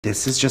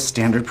This is just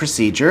standard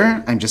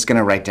procedure. I'm just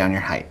gonna write down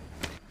your height.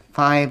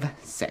 5,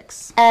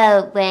 6.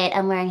 Oh, wait,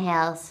 I'm wearing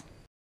heels.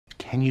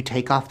 Can you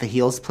take off the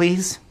heels,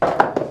 please?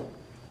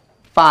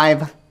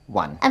 5,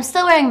 1. I'm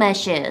still wearing my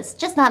shoes,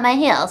 just not my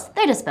heels.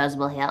 They're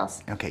disposable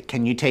heels. Okay,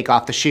 can you take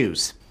off the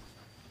shoes?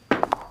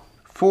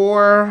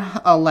 4,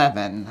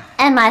 11.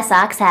 And my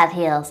socks have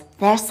heels.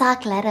 They're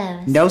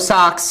socklettos. No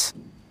socks.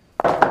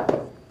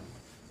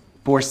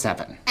 4,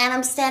 7. And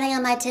I'm standing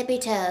on my tippy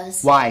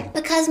toes. Why?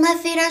 Because my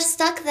feet are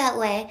stuck that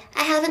way.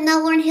 I haven't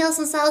not worn heels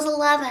since I was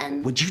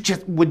 11.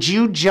 Would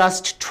you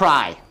just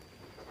try?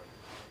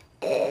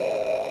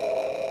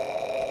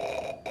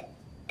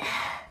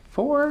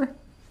 4,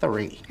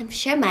 3. I'm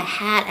sure my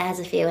hat adds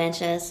a few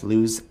inches.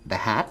 Lose the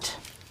hat.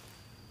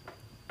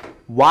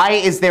 Why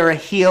is there a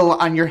heel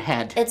on your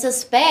head? It's a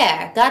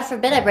spare. God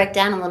forbid I break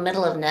down in the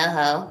middle of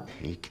NoHo.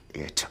 Take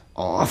it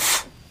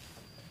off.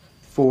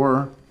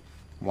 4,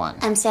 1.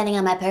 I'm standing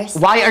on my purse.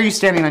 Why are you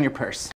standing on your purse?